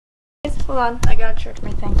Hold on, I gotta charge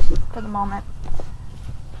my thing for the moment.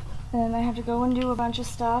 Then I have to go and do a bunch of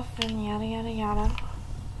stuff and yada yada yada.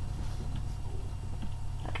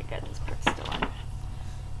 Okay, good, this part's still on.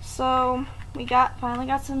 So, we finally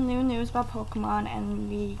got some new news about Pokemon, and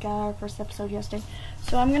we got our first episode yesterday.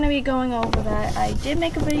 So I'm gonna be going over that. I did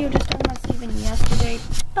make a video just talking about Steven yesterday,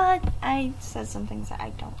 but I said some things that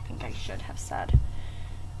I don't think I should have said.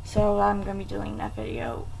 So I'm gonna be deleting that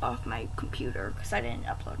video off my computer because I didn't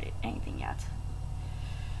upload anything yet.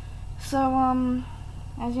 So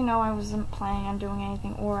as you know, I wasn't planning on doing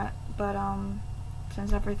anything, but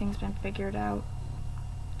since everything's been figured out,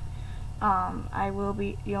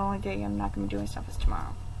 the only day I'm not gonna be doing stuff is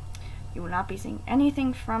tomorrow. You will not be seeing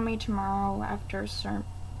anything from me tomorrow after at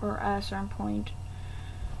a certain point.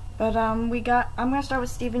 But I'm gonna start with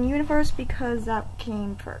Steven Universe because that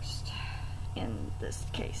came first in this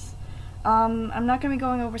case. I'm not gonna be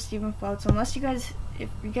going over Steven Floats unless if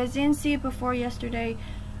you guys didn't see it before yesterday.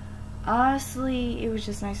 Honestly, it was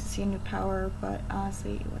just nice to see a new power, but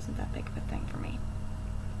honestly, it wasn't that big of a thing for me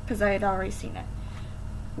because I had already seen it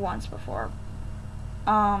once before.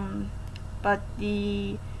 But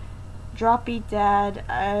the Droppy Dad,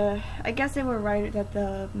 I guess they were right that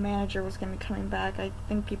the manager was going to be coming back. I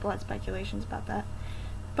think people had speculations about that.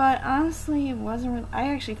 But honestly, it wasn't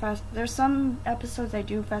really, there's some episodes I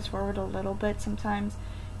do fast forward a little bit sometimes,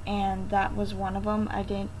 and that was one of them.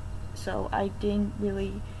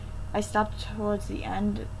 I stopped towards the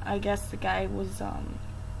end. I guess the guy was,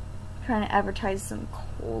 trying to advertise some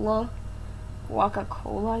cola.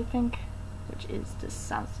 Coca-Cola, I think, which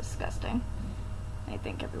sounds disgusting. I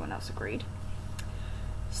think everyone else agreed.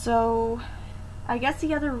 So, I guess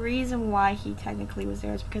the other reason why he technically was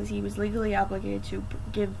there is because he was legally obligated to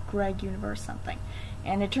give Greg Universe something,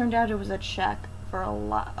 and it turned out it was a check for a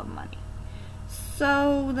lot of money.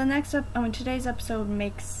 So today's episode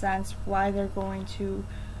makes sense why they're going to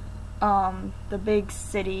the big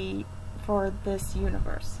city for this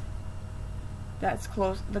universe. That's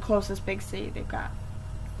the closest big city they've got.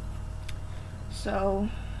 So,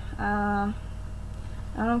 I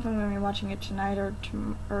don't know if I'm going to be watching it tonight or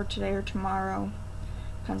today or tomorrow.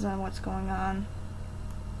 Depends on what's going on.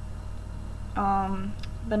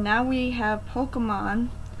 But now we have Pokemon.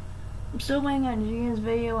 I'm still waiting on Gian's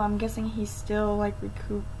video. I'm guessing he's still like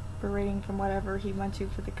recuperating from whatever he went to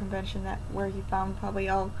for the convention, where he found probably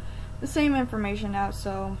all the same information out.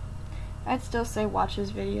 So I'd still say watch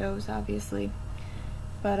his videos, obviously.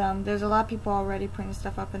 But there's a lot of people already putting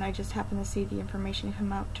stuff up, and I just happened to see the information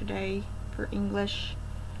come out today for English.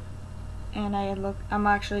 And I'm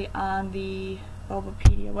actually on the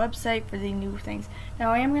Bulbapedia website for the new things.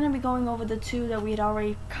 Now I am going to be going over the two that we had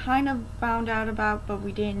already kind of found out about, but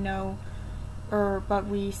we didn't know, but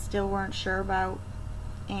we still weren't sure about.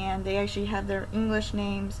 And they actually have their English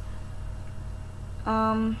names. So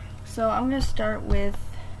I'm going to start with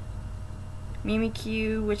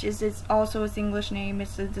Mimikyu, which is also its English name.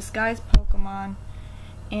 It's a disguised Pokemon,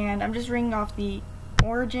 and I'm just reading off the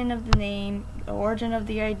origin of the name, the origin of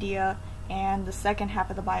the idea, and the second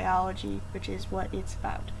half of the biology, which is what it's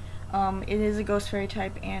about. It is a Ghost Fairy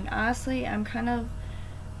type, and honestly, I'm kind of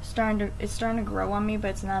it's starting to grow on me,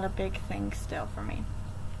 but it's not a big thing still for me.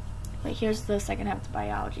 But here's the second half of the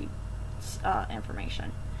biology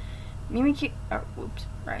information. Mimikyu,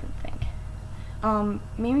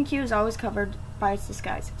 Mimikyu is always covered by its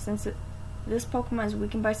disguise. Since this Pokemon is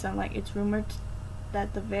weakened by sunlight, it's rumored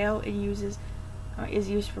that the veil it uses is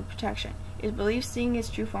used for protection. It is believed seeing its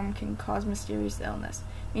true form can cause mysterious illness.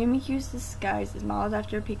 Mimikyu's disguise is modeled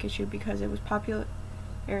after a Pikachu because it was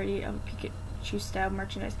popularity of Pikachu style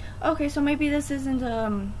merchandise. Okay, so maybe this isn't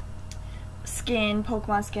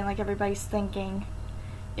Pokemon skin like everybody's thinking.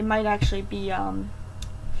 It might actually be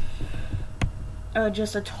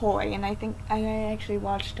just a toy, and I think I actually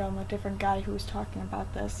watched a different guy who was talking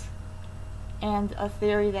about this and a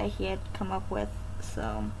theory that he had come up with.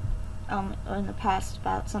 So in the past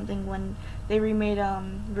about something when they remade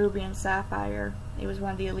Ruby and Sapphire, it was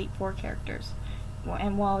one of the Elite Four characters,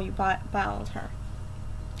 and while you battled her.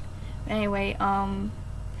 Anyway,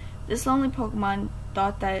 this lonely Pokemon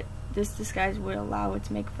thought that this disguise would allow it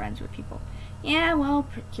to make friends with people. Yeah, well,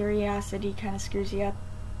 curiosity kind of screws you up.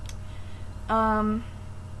 Sorry,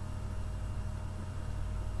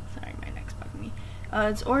 my neck's bugging me.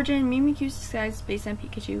 Its origin, Mimikyu's disguise is based on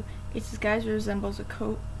Pikachu. Its disguise resembles a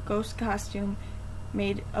ghost costume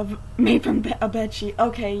made from a bedsheet.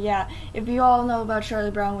 Okay, yeah. If you all know about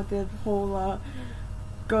Charlie Brown with the whole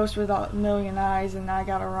ghost with a million eyes and I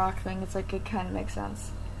got a rock thing, it's like it kind of makes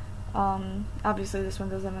sense. Obviously this one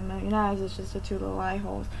doesn't have a million eyes, it's just the two little eye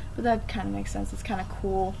holes, but that kind of makes sense. It's kind of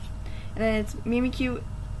cool. And then it's Mimikyu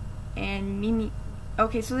and Mimi.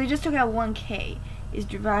 Okay, so they just took out one K. Is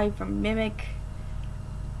derived from mimic.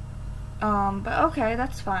 But okay,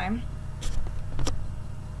 that's fine.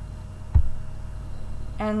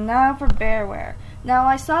 And now for Bearware. Now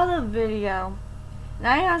I saw the video, and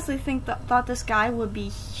I honestly thought this guy would be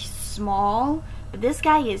small, but this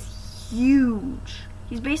guy is huge.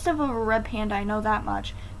 He's based off of a red panda, I know that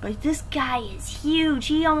much, but this guy is huge.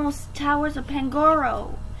 He almost towers a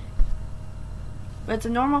Pangoro. But it's a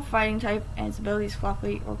normal fighting type, and its ability is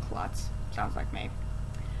Fluffy or Klutz. Sounds like me.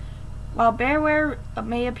 While Bearware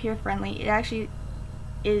may appear friendly, it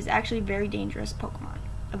is actually very dangerous Pokemon.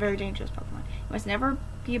 A very dangerous Pokemon. It must never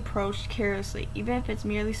be approached carelessly, even if it's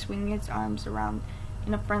merely swinging its arms around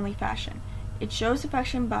in a friendly fashion. It shows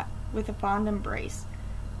affection with a fond embrace.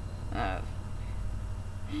 But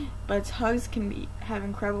its hugs can have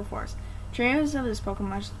incredible force. Trainers of this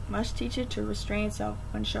Pokemon must teach it to restrain itself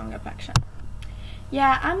when showing affection.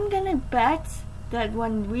 Yeah, I'm gonna bet that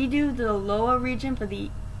when we do the Alola region for the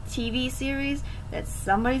TV series, that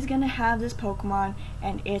somebody's gonna have this Pokemon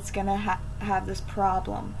and it's gonna have this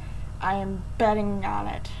problem. I am betting on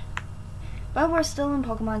it. But we're still in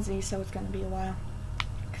Pokemon Z, so it's gonna be a while.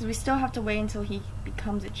 Because we still have to wait until he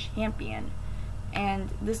becomes a champion. And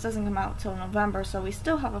this doesn't come out till November, so we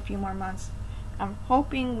still have a few more months. I'm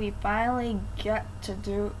hoping we finally get to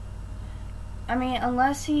do... I mean,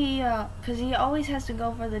 unless he... because he always has to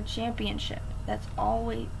go for the championship. That's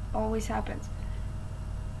always happens.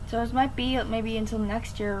 So it might be maybe until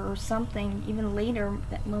next year or something, even later,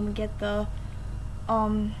 that when we get the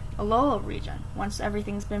Alola region, once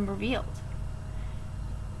everything's been revealed.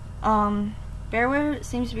 Bearware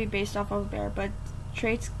seems to be based off of a bear, but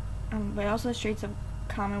also has traits of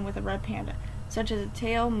common with a red panda, such as a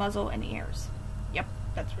tail, muzzle, and ears. Yep,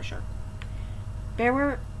 that's for sure.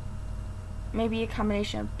 Bearware may be a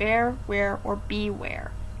combination of bear, wear, or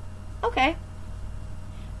beware. Okay.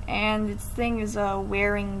 And its thing is a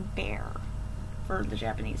wearing bear for the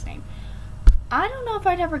Japanese name. I don't know if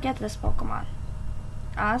I'd ever get this Pokemon.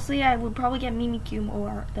 Honestly, I would probably get Mimikyu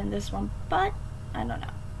more than this one, but I don't know.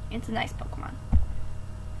 It's a nice Pokemon.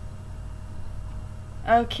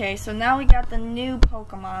 Okay, so now we got the new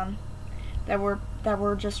Pokemon that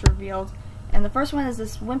were just revealed, and the first one is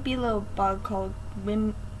this wimpy little bug called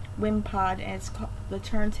Wimpod, and it's called the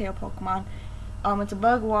Turntail Pokemon. It's a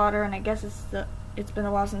bug water, and I guess it's been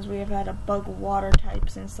a while since we have had a bug water type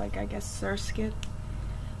since, like, I guess Surskit.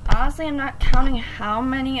 Honestly, I'm not counting how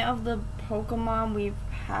many of the Pokemon we've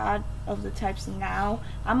had of the types now.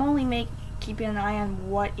 I'm only keeping an eye on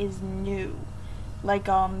what is new, like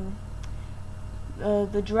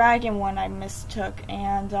the dragon one I mistook,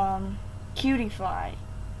 and Cutiefly.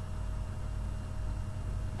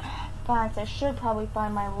 In fact, I should probably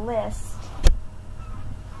find my list,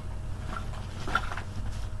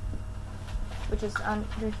 which is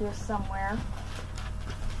under here somewhere.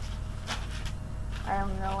 I have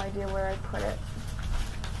no idea where I put it,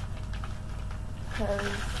 because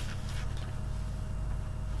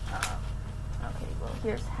okay, well,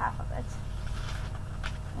 here's half of it,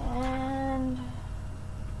 and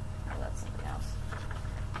oh, that's something else.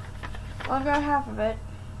 Well, I've got half of it,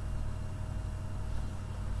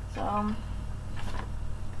 so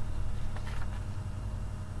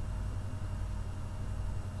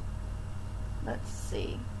let's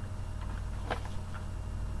see.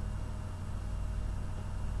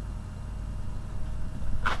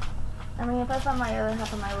 I mean, if I find my other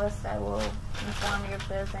half of my list, I will inform you if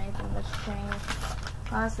there's anything that's changed.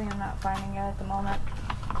 Honestly, I'm not finding it at the moment.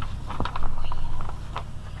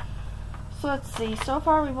 So let's see. So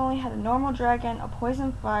far, we've only had a normal dragon, a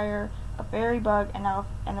poison fire, a fairy bug, and a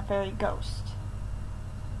fairy ghost.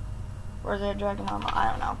 Or is it a dragon normal?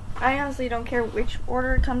 I don't know. I honestly don't care which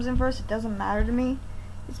order it comes in first. It doesn't matter to me.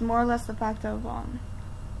 It's more or less the fact of,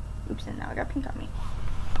 oops, and now I got pink on me.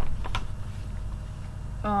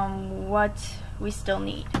 What we still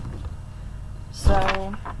need.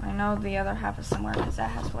 So, I know the other half is somewhere because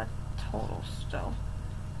that has what total still.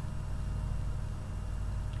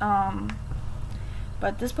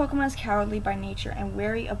 But this Pokemon is cowardly by nature and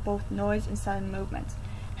wary of both noise and sudden movements.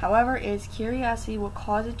 However, its curiosity will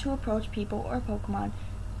cause it to approach people or Pokemon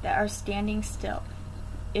that are standing still.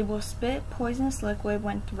 It will spit poisonous liquid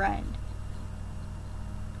when threatened.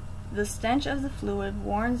 The stench of the fluid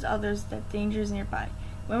warns others that danger is nearby.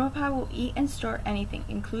 Wimpod will eat and store anything,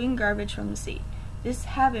 including garbage from the sea. This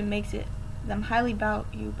habit makes them highly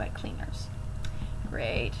valued by cleaners.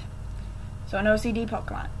 Great. So an OCD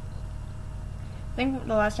Pokemon. I think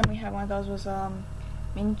the last time we had one of those was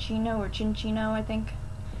Minccino or Cinccino, I think.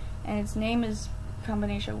 And its name is a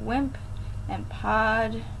combination of Wimp and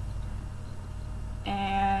Pod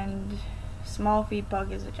and Small Feet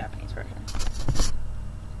Bug is the Japanese version.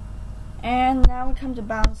 And now we come to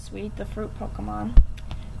Bounsweet, the fruit Pokemon.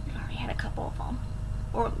 We've already had a couple of them.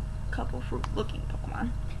 Or a couple fruit-looking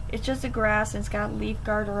Pokemon. It's just a grass, and it's got Leaf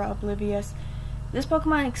Guard or Oblivious. This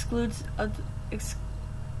Pokemon exudes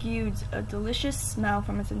a delicious smell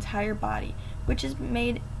from its entire body, which has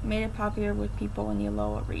made it popular with people in the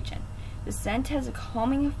Alola region. The scent has a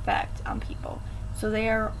calming effect on people, so they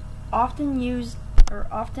are often used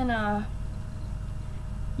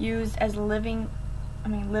as living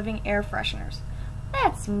air fresheners.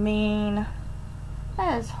 That's mean.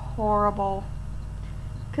 That is horrible.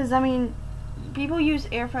 Because, I mean, people use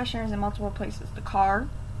air fresheners in multiple places. The car,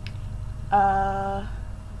 and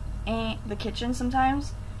the kitchen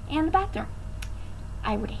sometimes, and the bathroom.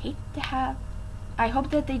 I would hate to have... I hope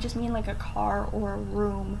that they just mean like a car or a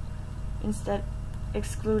room instead,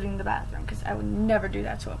 excluding the bathroom, because I would never do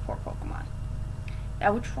that to a poor Pokemon.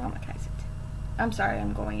 That would traumatize it. I'm sorry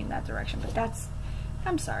I'm going in that direction, but that's...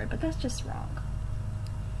 I'm sorry, but that's just wrong.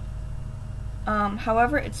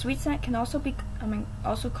 However, its sweet scent can also be,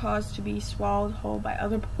 also cause to be swallowed whole by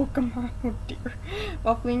other Pokemon. Oh dear.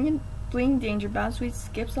 While fleeing danger, Bounsweet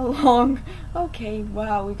skips along. Okay,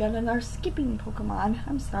 wow, we got another skipping Pokemon.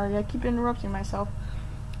 I'm sorry, I keep interrupting myself.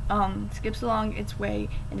 Skips along its way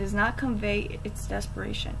and does not convey its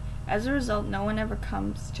desperation. As a result, no one ever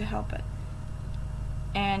comes to help it.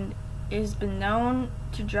 And it has been known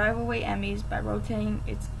to drive away enemies by rotating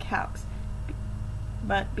its calx,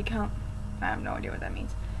 I have no idea what that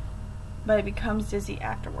means. But it becomes dizzy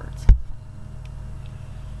afterwards.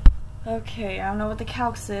 Okay, I don't know what the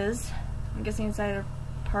calx is. I'm guessing inside a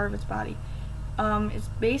part of its body. It's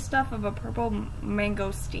based off of a purple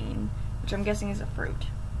mangosteen, which I'm guessing is a fruit.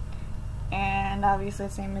 And obviously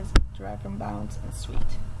the same as derived from Bounce and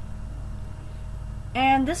Sweet.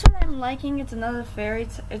 And this one I'm liking. It's another fairy.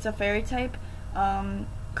 It's a fairy type.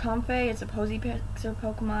 Comfey. It's a Posipixer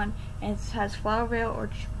Pokemon, and it has Flower Veil or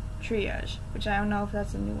Triage, which I don't know if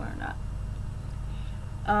that's a new one or not.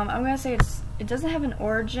 I'm gonna say it doesn't have an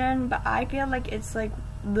origin, but I feel like it's like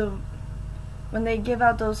when they give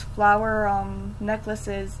out those flower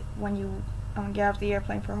necklaces when you get off the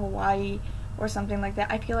airplane for Hawaii or something like that.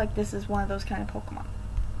 I feel like this is one of those kind of Pokemon.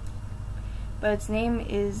 But its name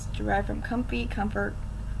is derived from comfy, comfort,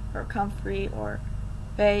 or comfrey, or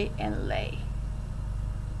fey and lay.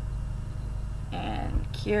 And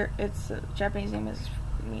cure, its Japanese name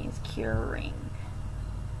means curing.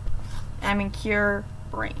 I mean cure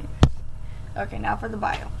brain. Okay, now for the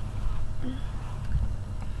bio.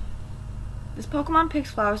 This Pokemon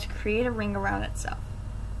picks flowers to create a ring around itself.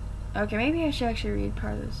 Okay, maybe I should actually read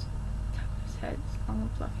part of this. Top of his head is long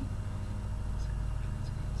and fluffy.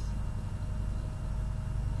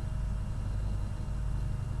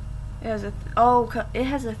 It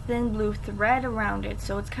has a thin blue thread around it,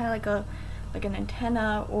 so it's kind of like an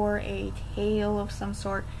antenna or a tail of some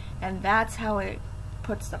sort, and that's how it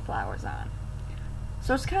puts the flowers on.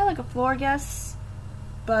 So it's kind of like a Florges,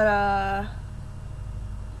 but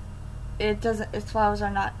its flowers are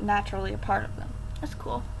not naturally a part of them. That's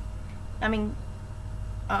cool. I mean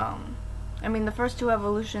the first two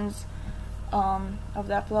evolutions of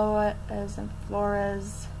that Flores and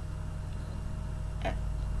Flores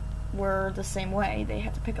were the same way. They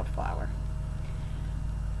had to pick up flower.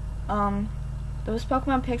 Those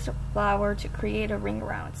Pokemon picks a flower to create a ring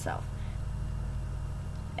around itself,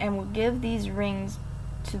 and will give these rings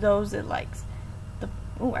to those it likes.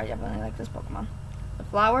 I definitely like this Pokemon. The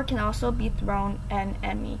flower can also be thrown at an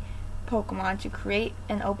enemy Pokemon to create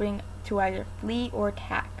an opening to either flee or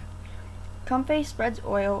attack. Comfey spreads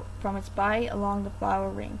oil from its body along the flower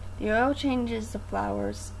ring. The oil changes the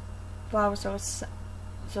flowers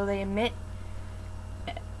so they emit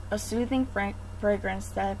a soothing fragrance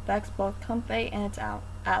that affects both Comfey and its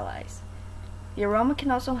allies. The aroma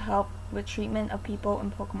can also help with treatment of people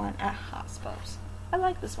and Pokemon at hospitals. I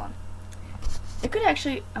like this one. It could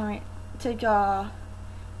actually, take,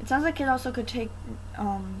 it sounds like it also could take,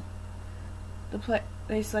 the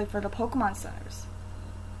place, like, for the Pokemon centers.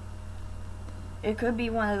 It could be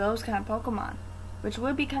one of those kind of Pokemon, which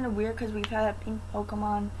would be kind of weird because we've had a pink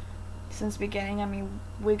Pokemon since the beginning. I mean,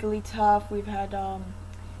 Wigglytuff, we've had,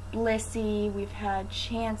 Blissey, we've had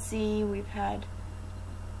Chansey, we've had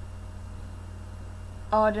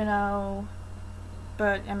Audino,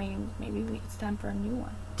 but I mean, maybe it's time for a new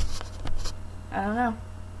one. I don't know,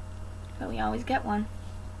 but we always get one.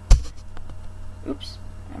 Oops,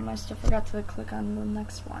 I must have forgot to click on the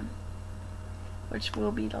next one, which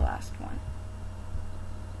will be the last one.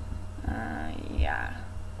 Yeah.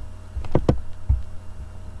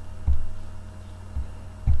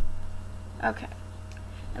 Okay.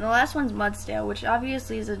 And the last one's Mudsdale, which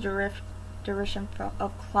obviously is a derision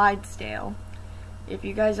of Clydesdale. If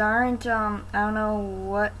you guys aren't, I don't know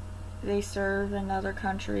what they serve in other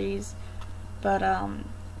countries, but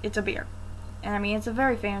it's a beer. And I mean, it's a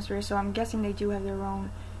very famous beer, so I'm guessing they do have their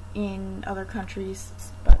own in other countries,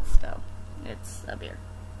 but still, it's a beer.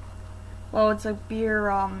 Well, it's a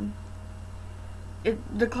beer,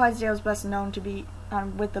 the Clydesdale is best known to be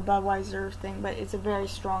with the Budweiser thing, but it's a very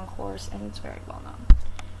strong horse, and it's very well known.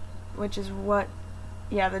 Which is what,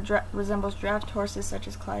 yeah, resembles draft horses such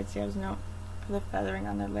as Clydesdale is known for the feathering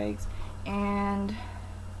on their legs, and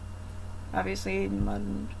obviously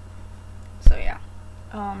mud. So yeah,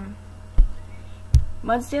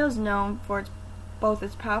 Mudsdale is known for both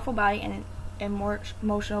its powerful body and more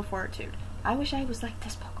emotional fortitude. I wish I was like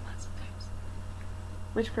this Pokemon sometimes.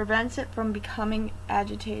 Which prevents it from becoming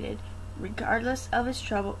agitated. Regardless of its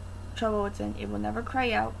trouble it's in, it will never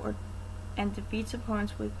cry out and defeats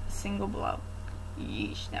opponents with a single blow.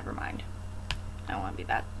 Yeesh, never mind. I don't want to be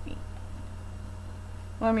that mean.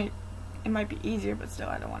 Well, I mean, it might be easier, but still,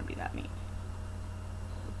 I don't want to be that mean.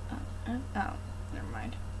 Oh, never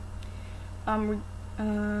mind.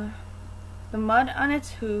 The mud on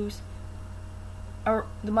its hooves, or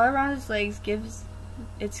the mud around its legs, gives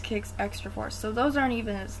its kicks extra force. So those aren't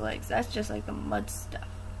even its legs. That's just like the mud stuff.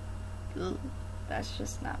 Ugh, that's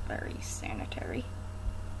just not very sanitary.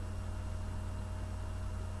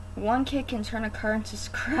 One kick can turn a car into a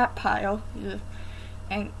scrap pile. Ugh.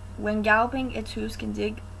 And when galloping, its hooves can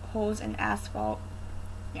dig holes in asphalt.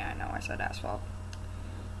 Yeah, I know, I said asphalt.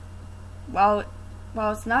 While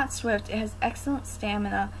it's not swift, it has excellent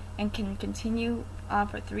stamina and can continue on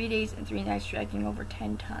for 3 days and 3 nights, dragging over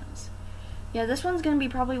 10 tons. Yeah, this one's going to be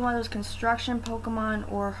probably one of those construction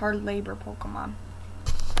Pokemon or hard labor Pokemon.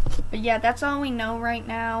 But yeah, that's all we know right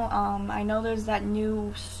now. I know there's that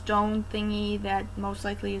new stone thingy that most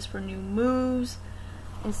likely is for new moves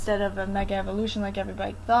instead of a Mega Evolution like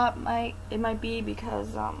everybody thought it might be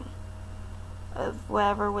because of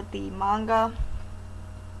whatever with the manga.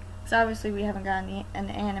 So obviously we haven't gotten an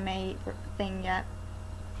anime thing yet.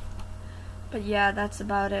 But yeah, that's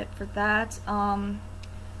about it for that.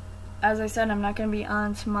 As I said, I'm not going to be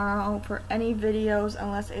on tomorrow for any videos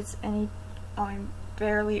unless it's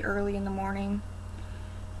fairly early in the morning.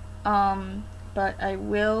 But I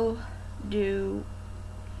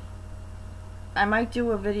might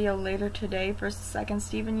do a video later today for the second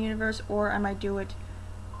Steven Universe, or I might do it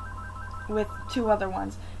with 2 other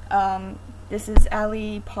ones. This is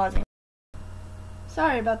Ali pausing.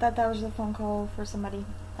 Sorry about that, that was a phone call for somebody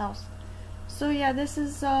else. So yeah, this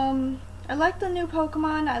is, I like the new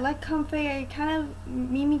Pokemon. I like Comfey.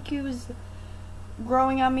 Mimikyu is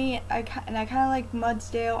growing on me, and I kind of like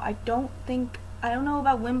Mudsdale. I don't know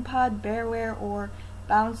about Wimpod, Bearware, or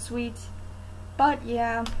Bounsweet, but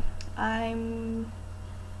yeah, I'm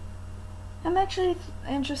actually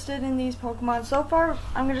interested in these Pokemon. So far,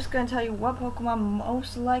 I'm just going to tell you what Pokemon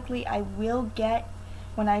most likely I will get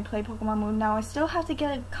when I play Pokemon Moon. Now, I still have to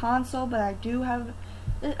get a console, but I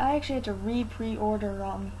actually had to pre-order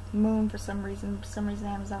Moon for some reason. For some reason,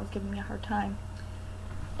 Amazon was giving me a hard time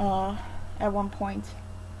at one point.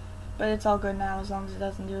 But it's all good now as long as it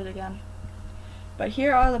doesn't do it again. But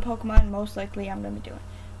here are the Pokemon most likely I'm going to be doing.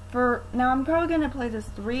 Now, I'm probably going to play this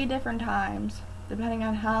 3 different times, depending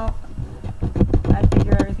on how I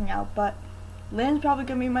figure everything out. But Lynn's probably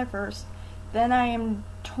going to be my first. Then I am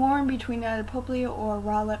torn between either Popplio or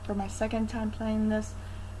Rowlet for my second time playing this.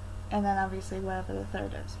 And then obviously whatever the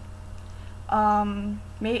third is.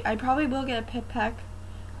 I probably will get a Pipek.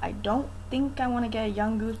 I don't think I want to get a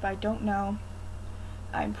Young Goose, but I don't know.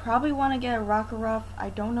 I probably want to get a Rockruff. I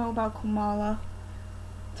don't know about Kumala.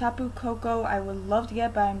 Tapu Koko I would love to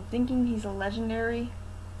get, but I'm thinking he's a legendary.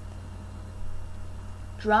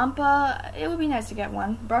 Drampa, it would be nice to get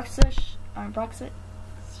one. Bruxish,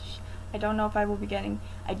 I don't know if I will be getting.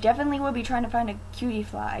 I definitely will be trying to find a Cutie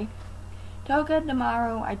Fly.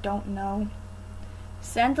 Togedemaru, I don't know.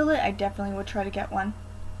 Salandit, I definitely would try to get one.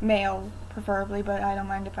 Male, preferably, but I don't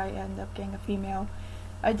mind if I end up getting a female.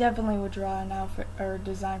 I definitely would draw an outfit or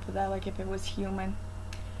design for that, like if it was human.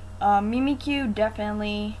 Mimikyu,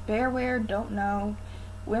 definitely. Bearware, don't know.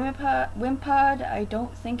 Wimpod, I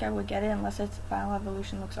don't think I would get it unless its final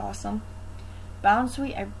evolution looks awesome.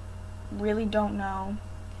 Bounsweet, I really don't know.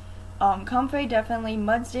 Comfey, definitely.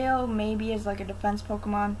 Mudsdale, maybe as like a defense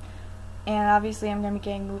Pokemon. And obviously I'm going to be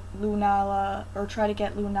getting Lunala, or try to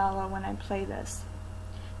get Lunala when I play this.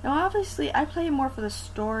 Now obviously I play it more for the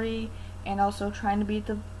story, and also trying to beat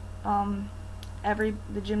the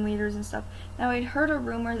gym leaders and stuff. Now I'd heard a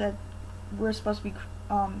rumor that we're supposed to be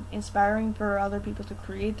inspiring for other people to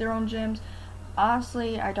create their own gyms.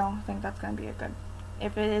 honestly, I don't think that's going to be a good,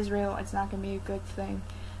 if it is real, it's not going to be a good thing.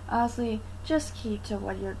 Honestly, just keep to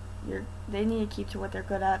what they need to keep to what they're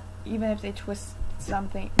good at, even if they twist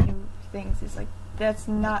something, new things. It's like, that's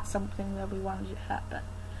not something that we want to happen.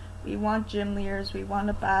 We want gym leaders, we want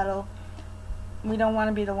a battle. We don't want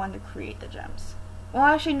to be the one to create the gems. Well,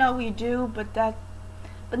 actually, no, we do, but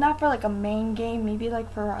not for like a main game, maybe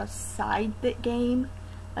like for a side bit game.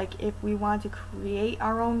 Like if we want to create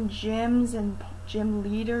our own gyms and gym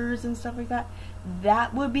leaders and stuff like that,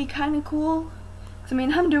 that would be kind of cool. 'Cause I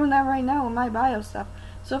mean, I'm doing that right now with my bio stuff.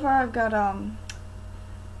 So far I've got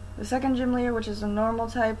the second gym leader, which is a normal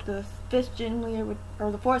type, the fifth gym leader,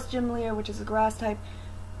 or the fourth gym leader, which is a grass type,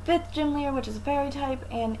 fifth gym leader, which is a fairy type,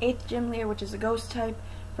 and eighth gym leader, which is a ghost type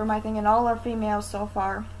for my thing, and all are females so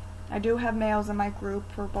far. I do have males in my group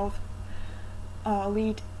for both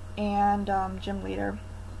elite and gym leader.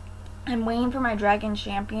 I'm waiting for my dragon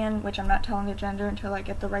champion, which I'm not telling the gender until I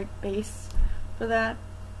get the right base for that.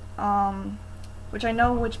 Which I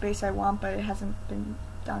know which base I want, but it hasn't been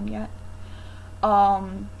done yet.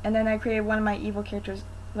 And then I created one of my evil characters,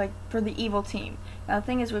 like for the evil team. Now the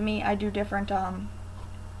thing is with me, I do different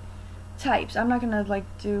types. I'm not gonna like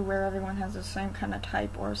do where everyone has the same kind of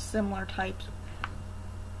type or similar types.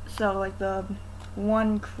 So like the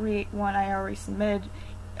one I already submitted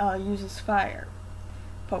uses fire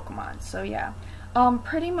Pokemon. So yeah,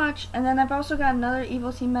 pretty much. And then I've also got another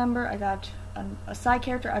evil team member. I got a side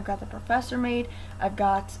character. I've got the professor made. I've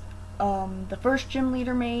got the first gym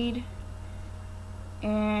leader made,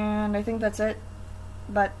 and I think that's it.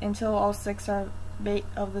 But until all 6 of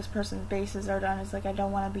this person's bases are done, it's like I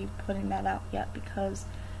don't want to be putting that out yet, because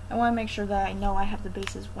I want to make sure that I know I have the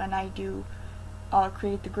bases when I do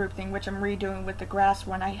create the group thing, which I'm redoing with the grass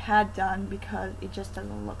one I had done because it just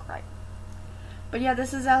doesn't look right. But yeah,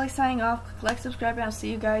 this is Alex signing off. Click like, subscribe, and I'll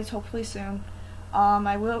see you guys hopefully soon.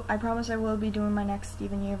 I promise I will be doing my next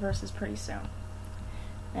Steven Universes pretty soon.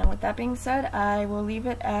 And with that being said, I will leave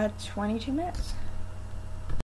it at 22 minutes.